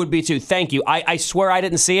 and I would be too. Thank you. I swear I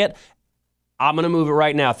didn't see it. I'm going to move it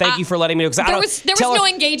right now. Thank you for letting me know. There was no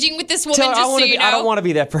engaging with this woman, I don't want to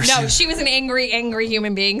be that person. No, she was an angry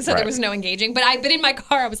human being, so There was no engaging. But in my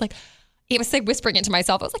car, I was like whispering it to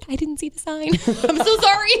myself. I was like, I didn't see the sign. I'm so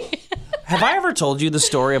sorry. Have I ever told you the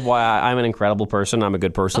story of why I'm an incredible person? I'm a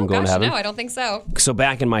good person going to heaven? No, I don't think so. So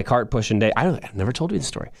back in my cart pushing day, I've never told you the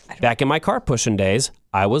story. Back in my cart pushing days,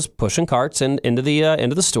 I was pushing carts into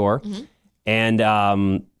the store, mm-hmm.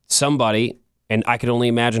 and somebody, and I could only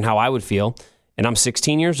imagine how I would feel. And I'm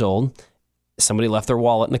 16 years old. Somebody left their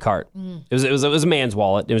wallet in the cart. Mm. It was a man's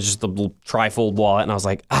wallet. It was just a little trifold wallet. And I was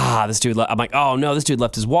like, this dude. I'm like, oh no, this dude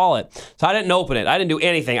left his wallet. So I didn't open it. I didn't do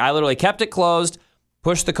anything. I literally kept it closed,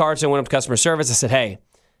 pushed the carts, and went up to customer service. I said,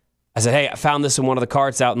 hey, I found this in one of the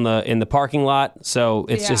carts out in the parking lot. So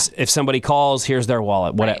it's just if somebody calls, here's their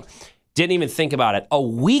wallet. Whatever. Right. Didn't even think about it. A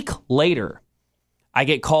week later, I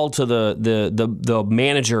get called to the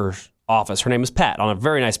manager's office. Her name is Pat. I'm a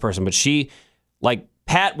very nice person, but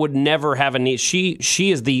Pat would never have a need. She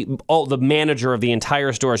is the manager of the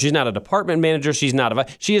entire store. She's not a department manager. She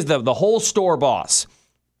is the whole store boss.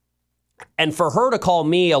 And for her to call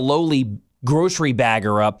me a lowly grocery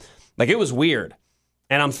bagger up, like it was weird.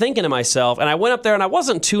 And I'm thinking to myself, and I went up there and I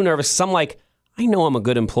wasn't too nervous because I'm like, I know I'm a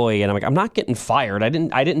good employee, and I'm like, I'm not getting fired. I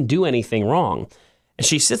didn't do anything wrong. And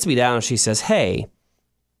she sits me down and she says, hey,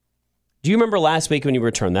 do you remember last week when you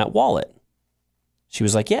returned that wallet? She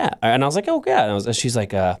was like, yeah. And I was like, oh, yeah. And she's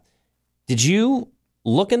like, did you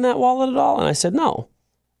look in that wallet at all? And I said, no.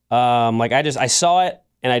 I saw it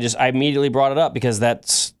and I immediately brought it up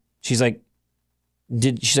because she's like,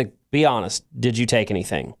 be honest. Did you take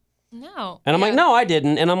anything? No. And I'm like, no, I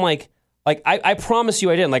didn't. And I'm like, I promise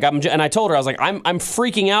you I didn't. And I told her, I was like, I'm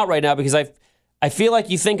freaking out right now because I feel like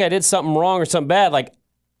you think I did something wrong or something bad. Like,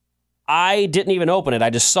 I didn't even open it. I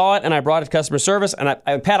just saw it and I brought it to customer service.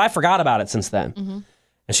 And Pat, I forgot about it since then. Mm-hmm.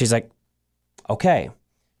 And she's like, okay.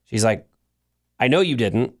 She's like, I know you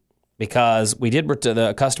didn't because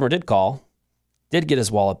the customer did call, did get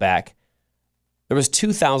his wallet back. There was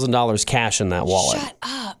 $2,000 cash in that wallet. Shut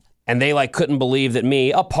up. And they couldn't believe that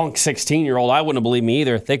me, a punk 16-year-old, I wouldn't believe me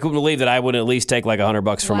either. They couldn't believe that I wouldn't at least take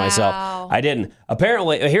 $100 for myself. I didn't.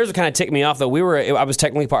 Apparently, here's what kind of ticked me off though. I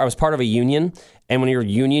was part of a union, and when you're a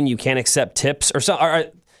union, you can't accept tips or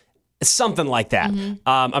something like that.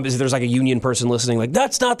 Mm-hmm. There's like a union person listening, like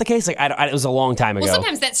that's not the case. Like it was a long time ago. Well,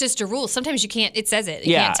 sometimes that's just a rule. Sometimes you can't. It says it.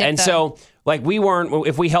 You can't tip and them. So we weren't.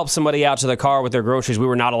 If we helped somebody out to the car with their groceries, we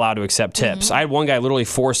were not allowed to accept tips. Mm-hmm. I had one guy literally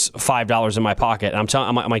force $5 in my pocket, and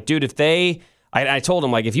I'm like, dude, if they, I told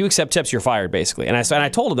him like, if you accept tips, you're fired, basically. And I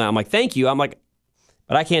told him that. I'm like, thank you. I'm like,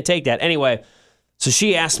 but I can't take that anyway. So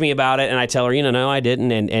she asked me about it, and I tell her, no, I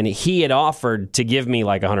didn't. And he had offered to give me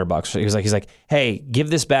like $100. He's like, hey,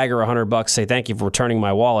 give this bagger $100. Say thank you for returning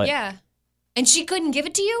my wallet. Yeah. And she couldn't give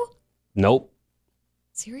it to you? Nope.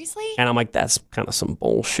 Seriously? And I'm like, that's kind of some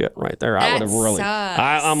bullshit right there. I would have really. Sucks.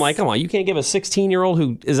 I'm like, come on, you can't give a 16-year-old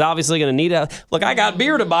who is obviously going to need look, I got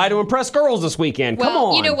beer to buy to impress girls this weekend. Well, come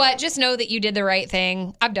on. You know what? Just know that you did the right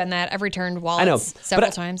thing. I've done that. I've returned wallets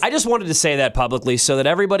several times. I just wanted to say that publicly so that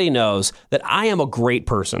everybody knows that I am a great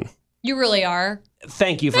person. You really are.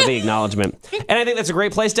 Thank you for the acknowledgement. And I think that's a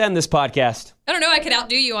great place to end this podcast. I don't know. I could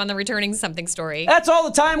outdo you on the returning something story. That's all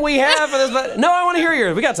the time we have for this. But no, I want to hear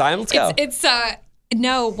yours. We got time. Let's go.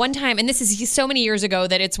 No, one time, and this is so many years ago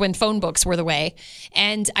that it's when phone books were the way,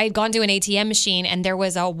 and I'd gone to an ATM machine, and there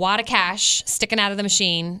was a wad of cash sticking out of the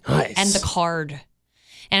machine, nice. And the card,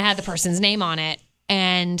 and it had the person's name on it,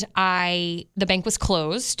 and the bank was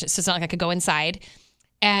closed, so it's not like I could go inside,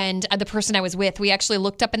 and the person I was with, we actually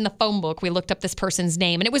looked up in the phone book, we looked up this person's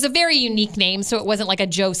name, and it was a very unique name, so it wasn't like a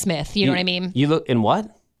Joe Smith, you know what I mean? You look in what?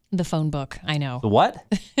 The phone book, I know. The what?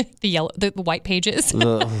 the white pages.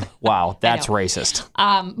 Wow, that's racist.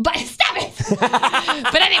 But stop it.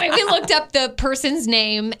 But anyway, we looked up the person's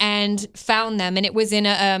name and found them, and it was in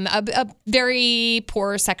a very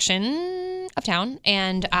poor section of town,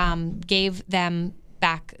 and gave them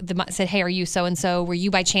back said, "Hey, are you so and so? Were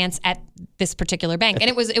you by chance at this particular bank?" And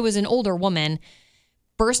it was an older woman.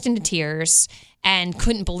 Burst into tears and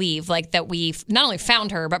couldn't believe that we not only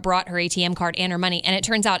found her but brought her ATM card and her money. And it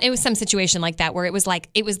turns out it was some situation like that where it was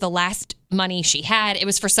the last money she had. It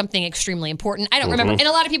was for something extremely important. I don't remember. And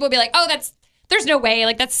a lot of people would be like, "Oh, there's no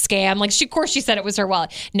way. That's a scam." Of course she said it was her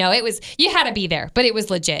wallet. No, you had to be there, but it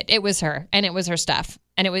was legit. It was her, and it was her stuff.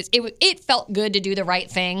 And it felt good to do the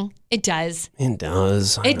right thing. It does. It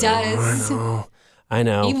does. It does. I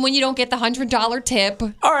know. Even when you don't get the $100 tip.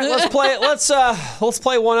 All right, let's play. Let's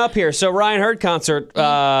play one up here. So Ryan Hurd concert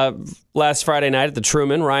last Friday night at the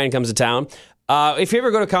Truman. Ryan comes to town. If you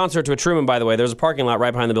ever go to a concert to a Truman, by the way, there's a parking lot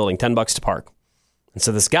right behind the building. $10 to park. And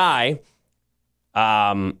so this guy,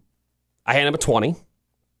 I hand him a 20.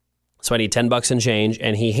 So I need $10 and change,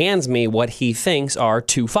 and he hands me what he thinks are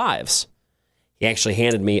 2 5s. He actually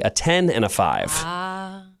handed me a 10 and a 5.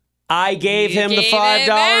 I gave him the $5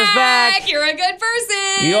 back. You're a good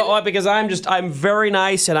person. You know what? Because I'm very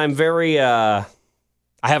nice, and I'm very, I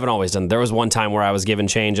haven't always done. There was one time where I was given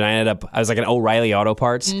change, and I was like an O'Reilly Auto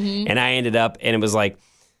Parts, and I ended up, and it was like,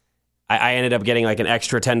 I ended up getting like an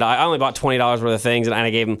extra $10. I only bought $20 worth of things, and I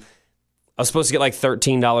gave him, I was supposed to get like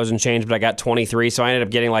 $13 and change, but I got 23, so I ended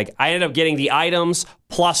up getting the items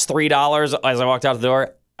plus $3 as I walked out the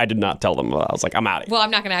door. I did not tell them. I was like, I'm out of here. Well, I'm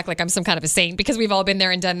not going to act like I'm some kind of a saint because we've all been there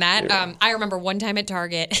and done that. Yeah. I remember one time at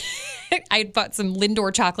Target, I bought some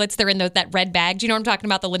Lindor chocolates. They're in that red bag. Do you know what I'm talking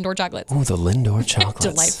about? The Lindor chocolates. Oh, the Lindor chocolates.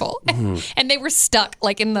 Delightful. And they were stuck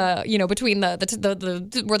in the, between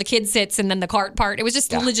the where the kid sits and then the cart part. It was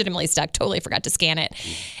just legitimately stuck. Totally forgot to scan it.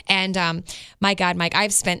 And my God, Mike,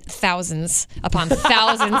 I've spent thousands upon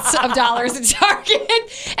thousands of dollars at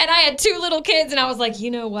Target. And I had 2 little kids and I was like, you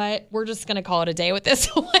know what? We're just going to call it a day with this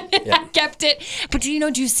one. And I kept it. But do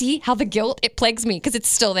you see how the guilt, it plagues me because it's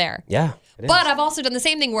still there. Yeah. But I've also done the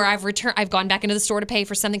same thing where I've gone back into the store to pay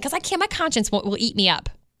for something because my conscience will eat me up.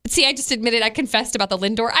 But see, I just admitted, I confessed about the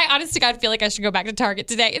Lindor. I honest to God feel like I should go back to Target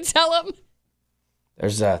today and tell them.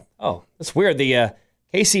 There's that's weird. The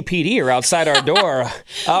KCPD are outside our door.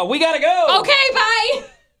 We gotta go. Okay, bye.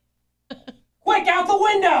 Quick, out the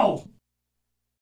window.